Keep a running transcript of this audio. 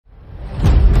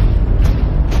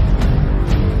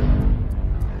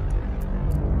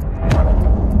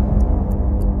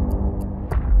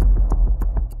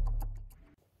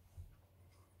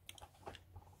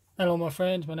Hello my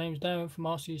friends, my name is Darren from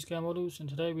RC Scale Models, and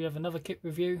today we have another kit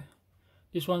review.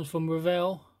 This one's from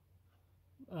Revell,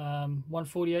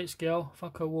 148 scale,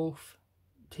 Focke Wulf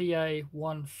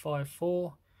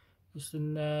TA-154. It's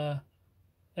an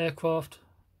aircraft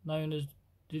known as,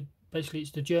 basically it's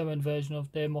the German version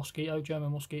of their Mosquito,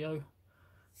 German Mosquito,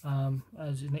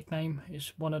 as a nickname.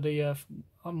 It's one of the,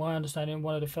 my understanding,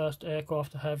 one of the first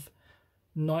aircraft to have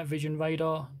night vision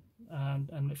radar,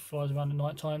 and it flies around at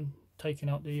night time, taking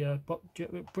out the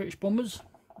British bombers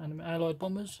and the Allied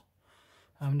bombers.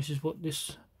 This is what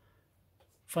this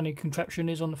funny contraption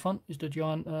is on the front, is the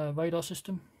giant radar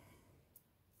system.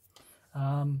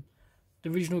 The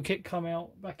original kit came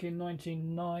out back in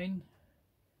 1909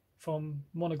 from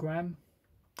Monogram,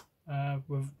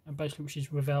 basically, which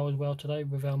is Revell as well today,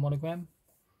 Revell Monogram.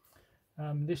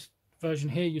 This version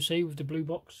here you see with the blue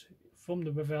box from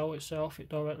the Revell itself, it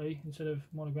directly, instead of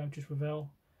Monogram, just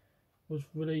Revell, was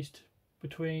released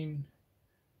between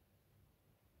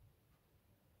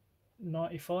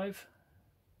 95,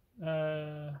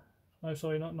 no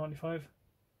sorry, not 95,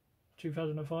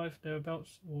 2005,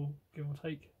 thereabouts, or give or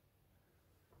take.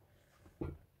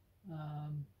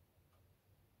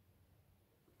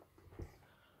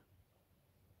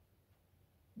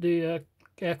 The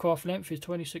aircraft length is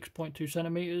 26.2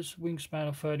 centimeters, wingspan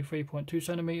of 33.2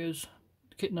 centimeters.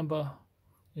 The kit number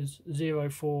is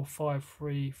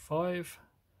 04535.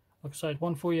 Like I said,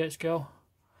 148 scale.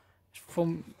 It's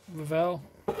from Revell.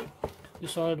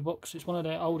 This side of the box, it's one of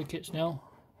their older kits now.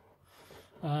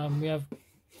 We have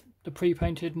the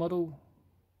pre-painted model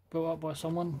built up by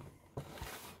someone.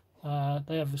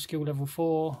 They have a skill level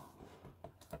 4,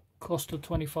 cost of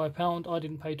 £25. I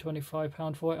didn't pay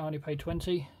 £25 for it, I only paid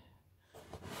 20.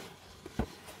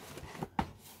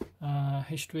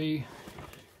 History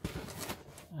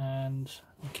and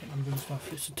kit number and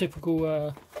stuff. It's a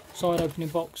typical side opening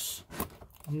box.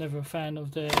 I'm never a fan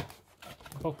of their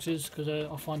boxes because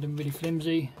I find them really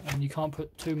flimsy, and you can't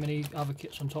put too many other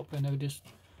kits on top and they'll just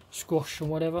squash and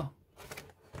whatever.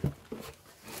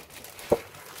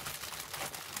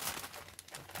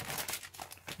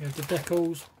 You have the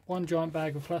decals, one giant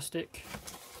bag of plastic,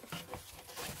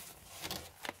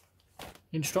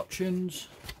 instructions.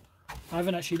 I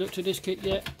haven't actually looked at this kit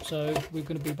yet, so we're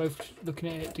going to be both looking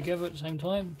at it together at the same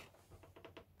time.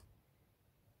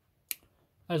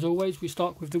 As always, we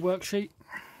start with the worksheet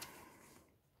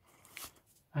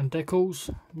and decals.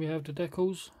 We have the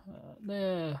decals.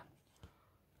 They're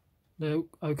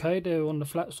okay. They're on the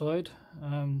flat side.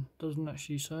 Doesn't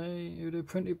actually say who they're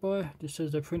printed by. This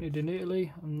says they're printed in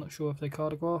Italy. I'm not sure if they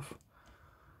cardograph.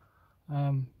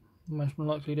 Most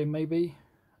likely they may be,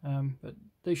 but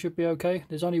they should be okay.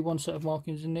 There's only one set of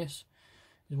markings in this,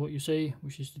 is what you see,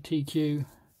 which is the TQ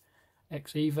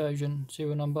XE version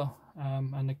serial number,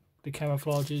 and the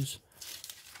camouflage is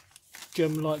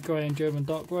German light grey and German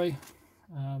dark grey.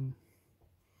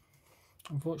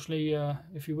 Unfortunately,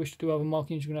 if you wish to do other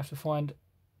markings, you're going to have to find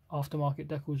aftermarket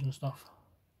decals and stuff.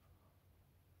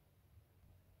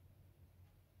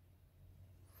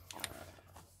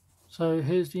 So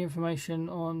here's the information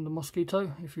on the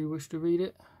Mosquito, if you wish to read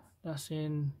it. That's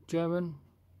in German,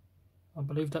 I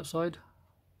believe, that side.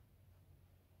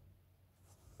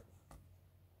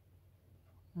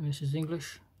 And this is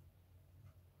English.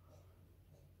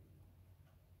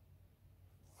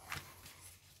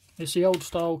 It's the old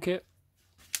style kit.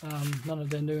 None of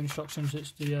their new instructions.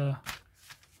 It's the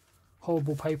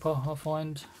horrible paper, I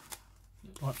find.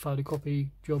 It's like photocopy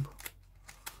job.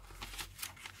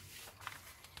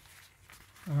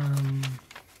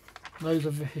 Loads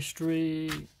of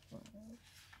history.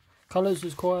 Colours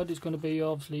is required. It's going to be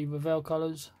obviously Revell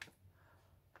colours.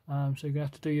 So you're going to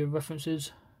have to do your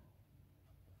references.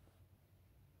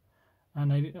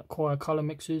 And they require colour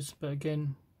mixes, but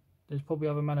again, there's probably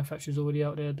other manufacturers already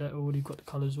out there that already got the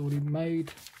colours already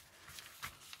made.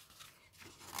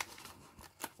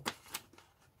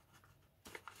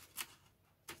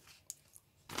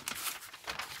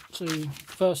 So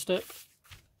first step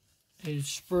is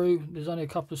sprue. There's only a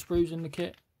couple of sprues in the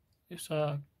kit. It's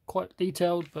quite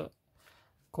detailed but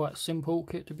quite simple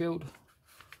kit to build.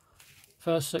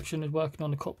 First section is working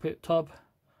on the cockpit tub,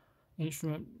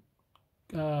 instrument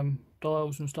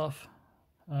dials and stuff.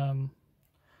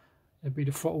 There'd be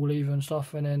the throttle lever and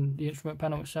stuff, and then the instrument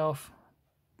panel itself.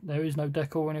 There is no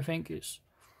decal or anything. It's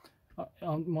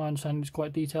my understanding is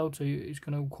quite detailed, so it's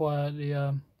going to require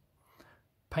the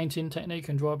painting technique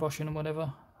and dry brushing and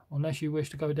whatever, unless you wish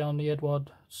to go down the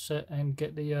Edward set and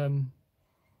get the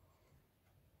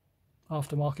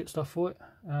aftermarket stuff for it,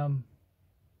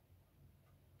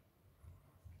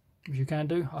 which you can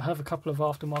do. I have a couple of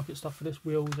aftermarket stuff for this,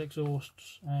 wheels,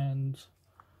 exhausts, and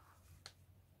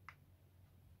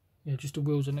yeah, just the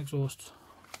wheels and exhaust.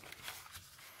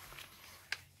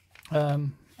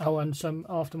 Oh, and some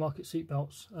aftermarket seat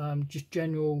belts, just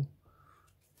general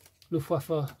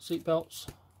Luftwaffe seat belts.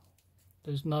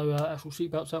 There's no actual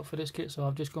seat belts out for this kit, so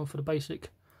I've just gone for the basic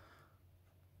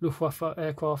Luftwaffe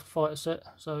aircraft fighter set.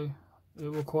 So it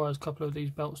requires a couple of these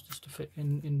belts just to fit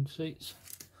in the seats.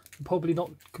 Probably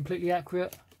not completely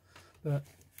accurate, but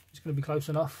it's going to be close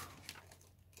enough.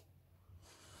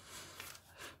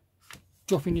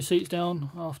 Dropping your seats down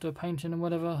after painting and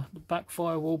whatever, the back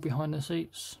firewall behind the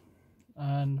seats.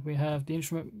 And we have the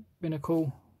instrument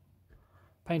binnacle,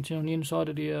 painting on the inside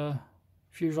of the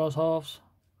fuselage halves,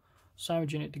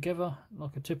 sandwiching it together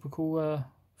like a typical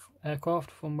aircraft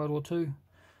from World War II.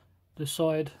 The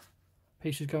side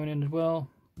pieces going in as well.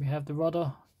 We have the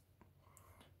rudder,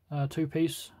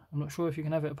 two-piece. I'm not sure if you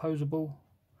can have it opposable.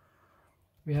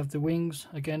 We have the wings,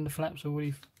 again the flaps are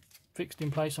already fixed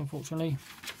in place unfortunately.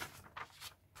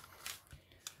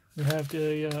 We have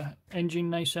the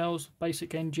engine nacelles,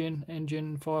 basic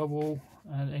engine firewall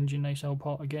and engine nacelle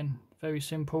part again. Very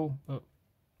simple, but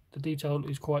the detail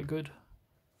is quite good.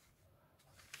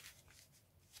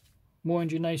 More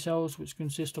engine nacelles, which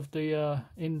consist of the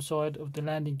inside of the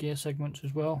landing gear segments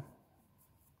as well.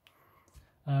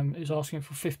 It's asking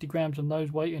for 50 grams of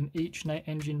nose weight in each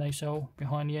engine nacelle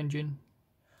behind the engine.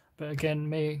 But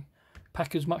again,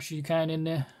 pack as much as you can in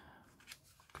there,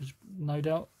 because no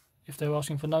doubt if they're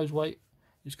asking for nose weight,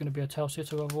 it's going to be a tail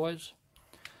sitter otherwise.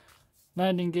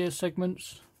 Landing gear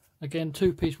segments, again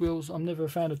two-piece wheels. I'm never a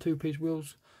fan of two-piece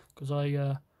wheels because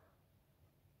I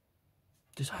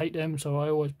just hate them, so I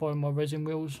always buy my resin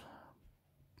wheels.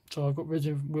 So I've got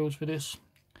resin wheels for this.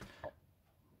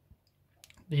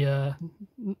 The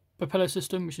propeller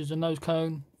system, which is a nose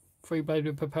cone,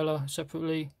 three-bladed propeller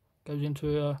separately, goes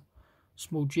into a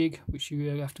small jig which you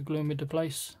have to glue into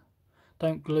place.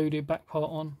 Don't glue the back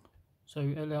part on, so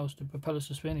it allows the propellers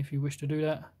to spin if you wish to do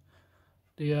that.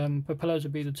 The propellers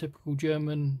would be the typical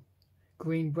German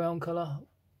green-brown colour,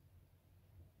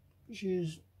 which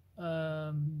is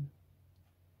RML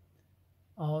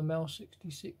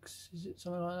 66, is it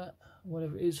something like that?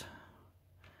 Whatever it is.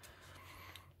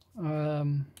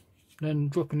 Then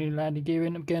dropping the landing gear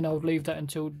in, again I'll leave that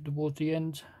until towards the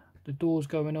end. The doors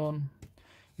going on,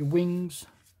 your wings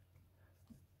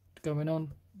going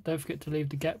on. Don't forget to leave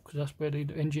the gap because that's where the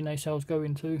engine nacelles go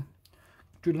into.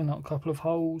 Drilling out a couple of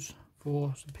holes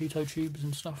for some pitot tubes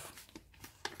and stuff.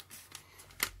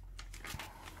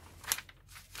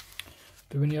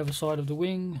 Doing the other side of the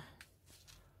wing.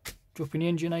 Dropping the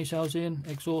engine nacelles in,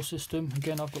 exhaust system.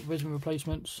 Again, I've got resin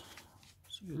replacements.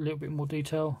 A little bit more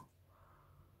detail.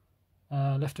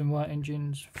 Left and right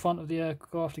engines. Front of the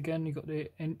aircraft again, you've got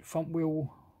the front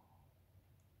wheel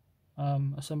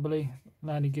assembly.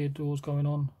 Landing gear doors going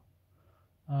on.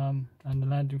 And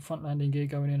the front landing gear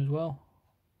going in as well.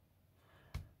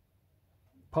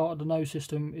 Part of the nose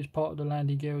system is part of the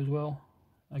landing gear as well.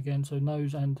 Again, so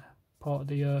nose and part of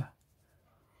the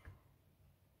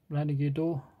landing gear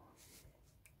door.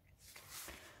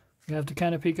 You have the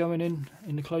canopy going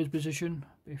in the closed position.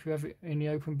 If you have it in the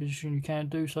open position, you can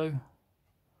do so,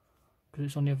 because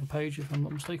it's on the other page if I'm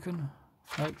not mistaken.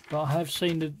 Nope, but I have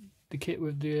seen the kit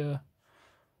with the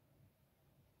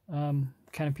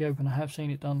canopy open. I have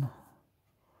seen it done.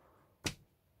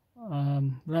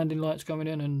 Landing lights going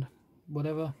in and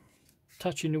whatever.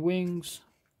 Touching the wings.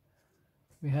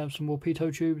 We have some more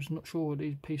pitot tubes. Not sure what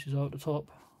these pieces are at the top.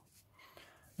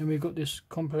 Then we've got this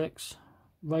complex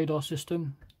radar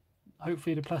system.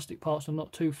 Hopefully the plastic parts are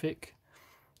not too thick.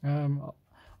 I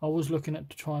was looking to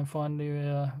try and find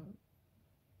the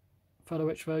photo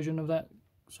etch version of that,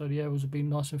 so the areas would be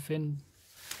nice and thin,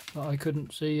 but I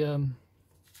couldn't see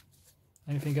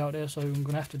anything out there, so I'm going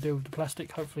to have to deal with the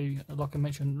plastic. Hopefully, like I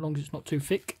mentioned, as long as it's not too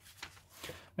thick.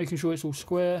 Making sure it's all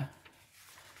square,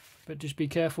 but just be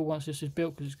careful once this is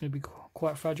built, because it's going to be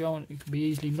quite fragile and it can be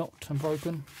easily knocked and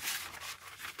broken.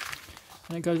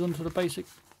 And it goes on to the basic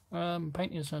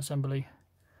painting assembly.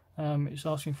 It's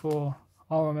asking for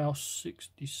RML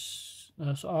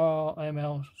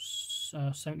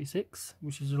 76,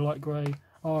 which is a light grey.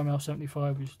 RML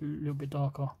 75, which is a little bit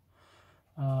darker.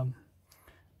 And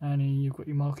then you've got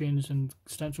your markings and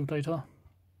stencil data.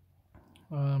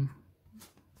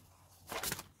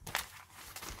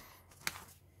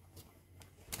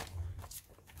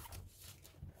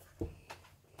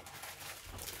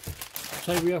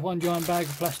 So we have one giant bag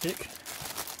of plastic.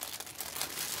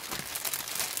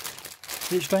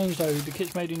 It's strange though, the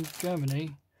kit's made in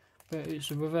Germany, but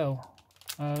it's a Revell.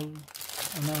 And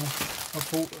now I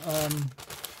thought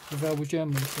Revell was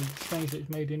German, so it's strange that it's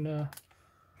made in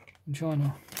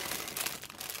China.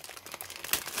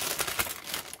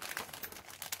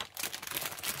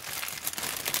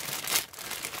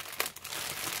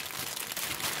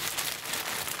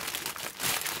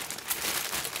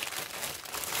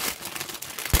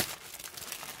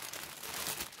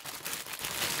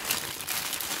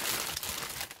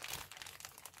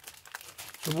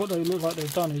 So what they look like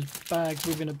they've done is bag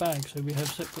within a bag, so we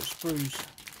have separate sprues.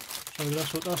 So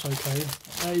that's okay.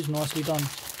 That is nicely done.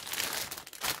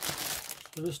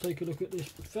 So let's take a look at this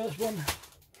first one.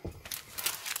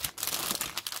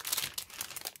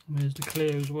 And there's the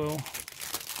clear as well.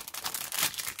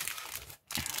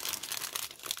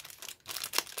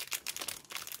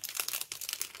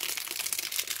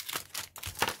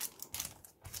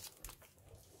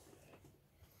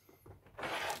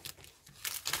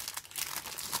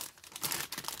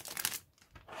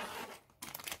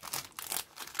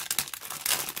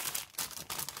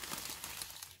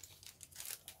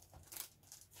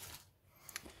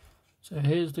 So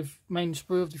here's the main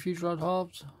sprue of the fuselage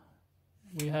halves.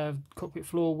 We have cockpit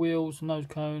floor, wheels, nose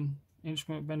cone,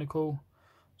 instrument binnacle,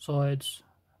 sides,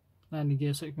 landing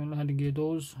gear segment, landing gear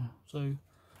doors. So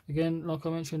again, like I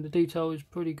mentioned, the detail is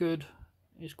pretty good.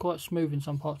 It's quite smooth in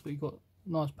some parts, but you've got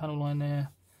nice panel line there.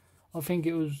 I think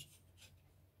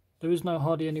there is no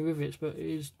hardly any rivets, but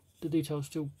the detail is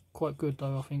still quite good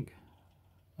though, I think.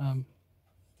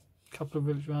 Couple of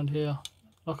rivets around here.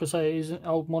 Like I say, it is an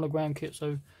old monogram kit,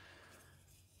 so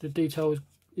the detail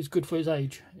is good for its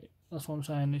age. That's what I'm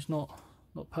saying. It's not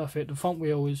perfect. The front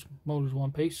wheel is moulded as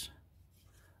one piece,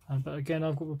 but again,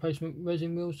 I've got replacement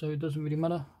resin wheels, so it doesn't really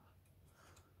matter.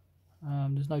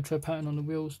 There's no tread pattern on the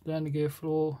wheels. The landing gear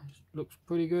floor looks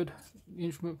pretty good. The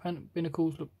instrument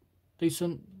binnacles look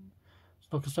decent.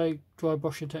 Like I say, dry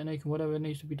brushing technique and whatever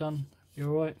needs to be done, be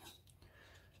alright.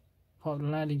 Part of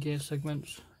the landing gear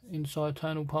segments, inside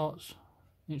internal parts,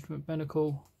 instrument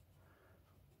binnacle,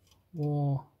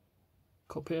 or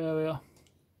cockpit area.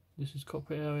 This is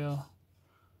cockpit area,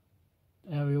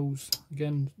 aerials,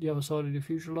 again the other side of the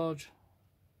fuselage.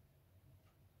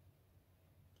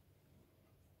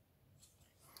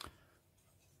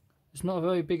 It's not a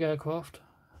very big aircraft.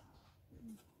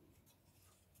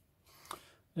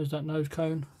 There's that nose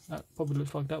cone, that probably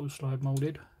looks like that was slide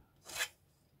moulded.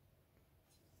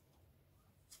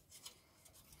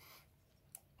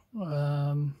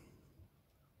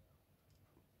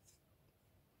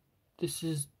 This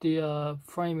is the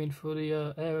framing for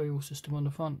the aerial system on the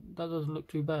front. That doesn't look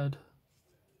too bad,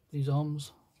 these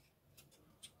arms.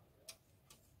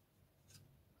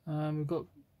 We've got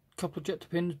a couple of ejector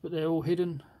pins, but they're all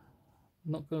hidden.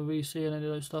 Not going to really see any of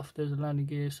those stuff. There's a landing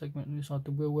gear segment inside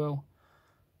the wheel well.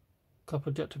 A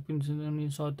couple of ejector pins on the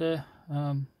inside there.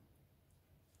 I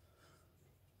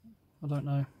don't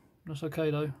know. That's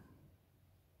okay though.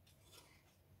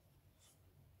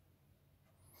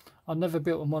 I've never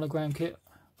built a monogram kit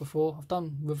before. I've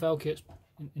done Revell kits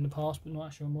in the past, but not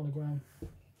actually a monogram.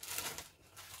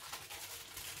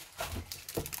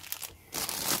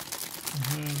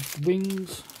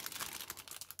 Wings.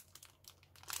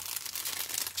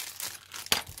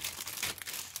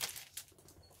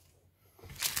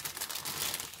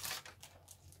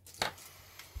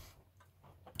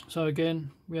 So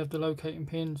again, we have the locating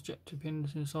pins, ejector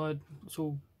pins inside. It's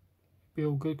all be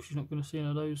all good because you're not going to see any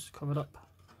of those covered up.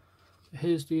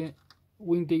 Here's the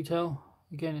wing detail.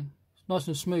 Again, it's nice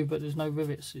and smooth, but there's no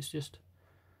rivets. It's just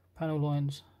panel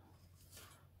lines.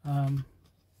 There's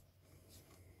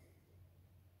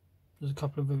a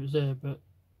couple of rivets there, but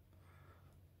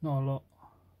not a lot.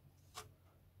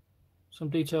 Some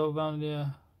detail around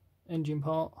the engine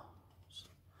part.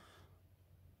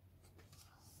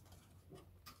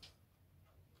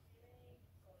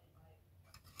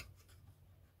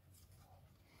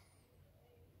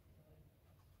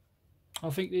 I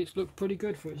think it's looked pretty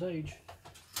good for its age.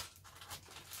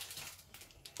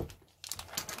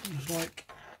 It's like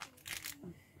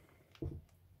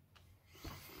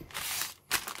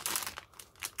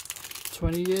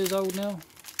 $20 years old now.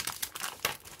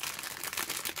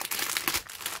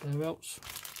 Thereabouts.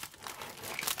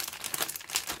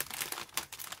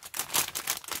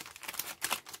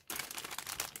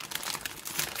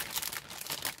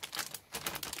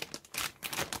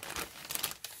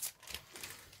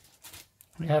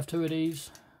 We have two of these.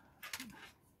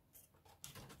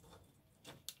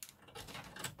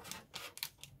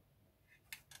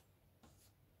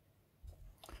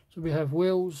 So we have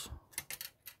wheels.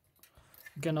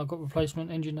 Again, I've got replacement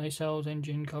engine nacelles,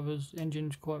 engine covers.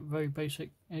 Engine's quite very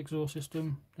basic. Exhaust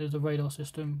system. There's the radar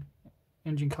system.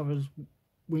 Engine covers,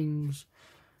 wings,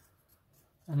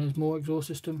 and there's more exhaust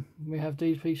system. We have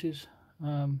these pieces.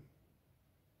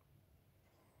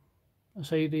 I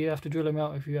say you have to drill them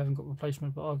out if you haven't got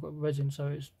replacement, but I've got resin, so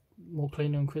it's more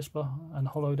cleaner and crisper and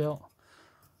hollowed out.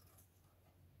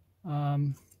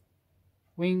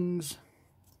 Wings,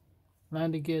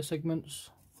 landing gear segments,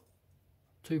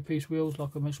 two-piece wheels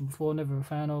like I mentioned before, never a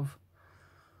fan of.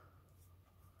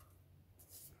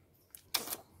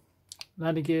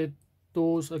 Landing gear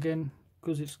doors again,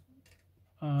 because it's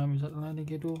is that the landing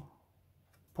gear door?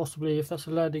 Possibly. If that's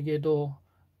a landing gear door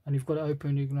and you've got it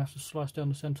open, you're going to have to slice down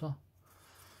the centre.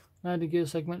 Landing gear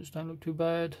segments don't look too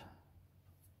bad.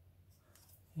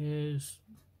 Here's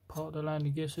part of the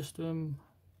landing gear system.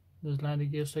 There's landing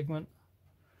gear segment.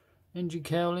 Engine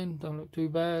cowling don't look too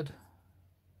bad.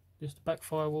 Just the back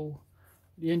firewall.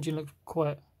 The engine looks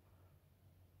quite,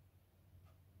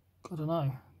 I don't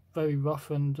know, very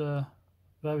rough and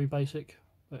very basic.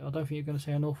 But I don't think you're going to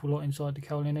see an awful lot inside the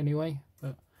cowling anyway.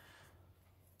 But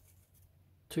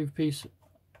two-piece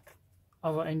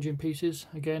other engine pieces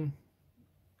again.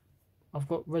 I've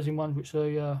got resin ones which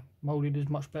are moulded is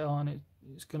much better, and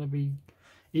it's going to be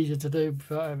easier to do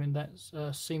without having that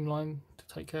seam line to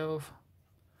take care of.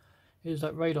 Here's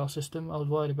that radar system. I was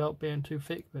worried about being too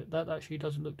thick, but that actually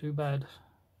doesn't look too bad.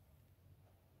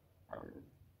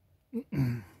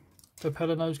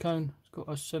 Propeller nose cone. It's got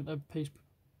a centre piece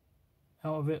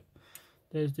out of it.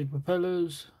 There's the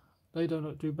propellers. They don't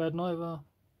look too bad neither.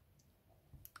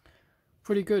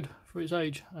 Pretty good for its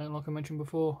age, and like I mentioned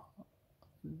before,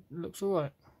 it looks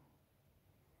alright.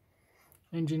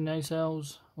 Engine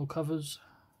nacelles or covers.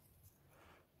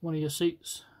 One of your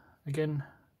seats, again,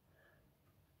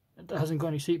 it hasn't got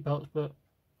any seat belts, but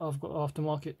I've got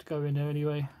aftermarket to go in there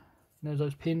anyway. And there's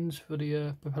those pins for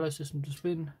the propeller system to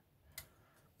spin,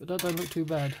 but that don't look too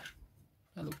bad.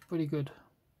 That looks pretty good.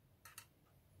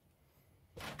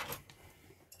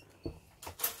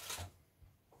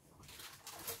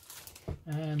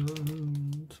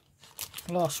 And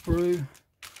last sprue,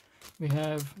 we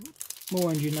have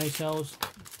more engine nacelles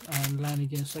and landing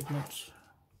gear segments.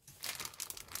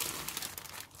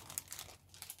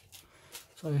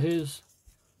 So here's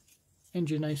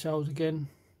engine nacelles again,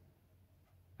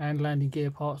 and landing gear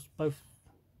parts, both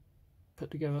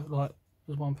put together like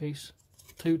as one piece,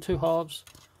 two halves.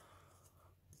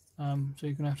 So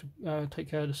you're going to have to take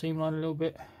care of the seam line a little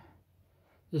bit.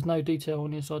 There's no detail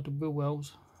on the inside the wheel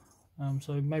wells,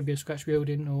 so maybe a scratch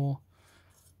welding or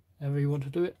however you want to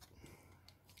do it.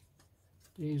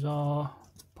 These are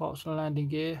parts of the landing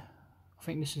gear. I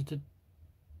think this is the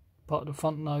part of the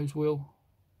front nose wheel.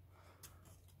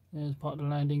 There's part of the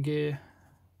landing gear.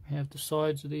 We have the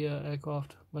sides of the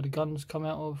aircraft where the guns come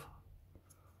out of.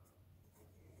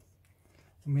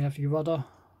 And we have your rudder.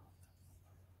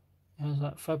 It has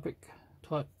that fabric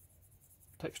type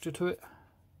texture to it,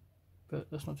 but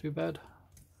that's not too bad.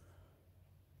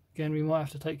 Again, we might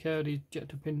have to take care of these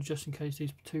ejector pins just in case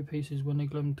these two pieces, when they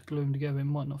glue them together, it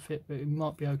might not fit, but it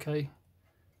might be okay.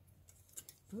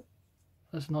 But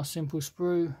that's a nice simple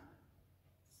sprue.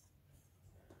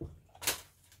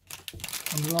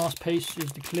 And the last piece is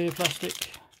the clear plastic.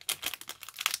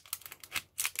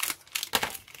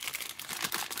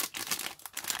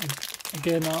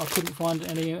 Again, I couldn't find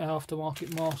any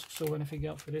aftermarket masks or anything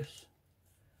out for this.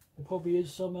 There probably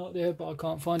is some out there, but I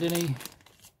can't find any.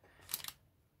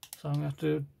 So I'm going to have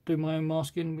to do my own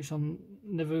masking, which I'm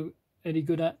never any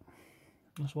good at.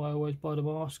 That's why I always buy the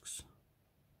masks.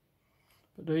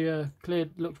 But the clear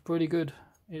looks pretty good.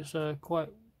 It's quite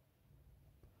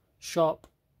sharp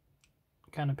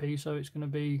canopy, so it's going to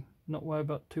be not worry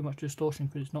about too much distortion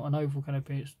because it's not an oval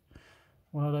canopy, it's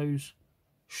one of those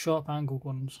sharp angled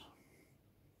ones.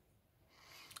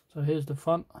 So here's the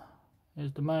front,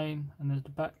 here's the main, and there's the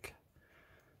back.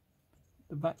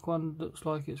 The back one looks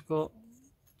like it's got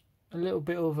a little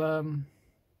bit of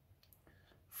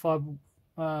fibre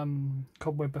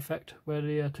cobweb effect where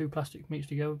the two plastic meets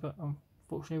together, but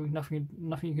unfortunately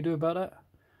nothing you can do about that.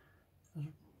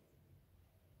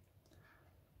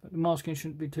 But the masking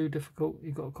shouldn't be too difficult.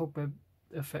 You've got a cobweb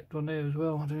effect on there as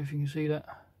well. I don't know if you can see that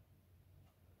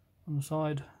on the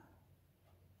side.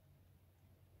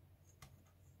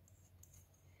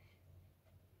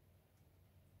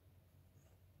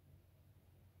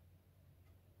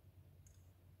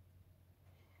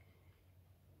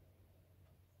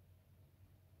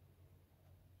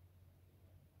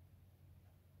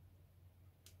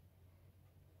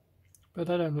 But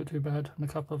they don't look too bad, and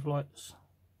a couple of lights.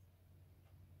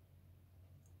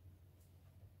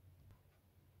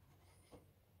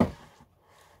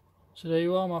 So there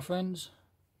you are, my friends.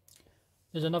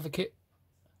 There's another kit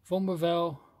from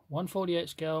Revell, 148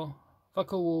 scale,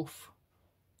 Focke Wulf,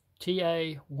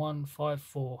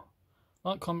 TA154.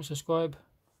 Like, comment, subscribe,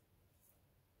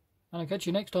 and I'll catch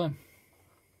you next time.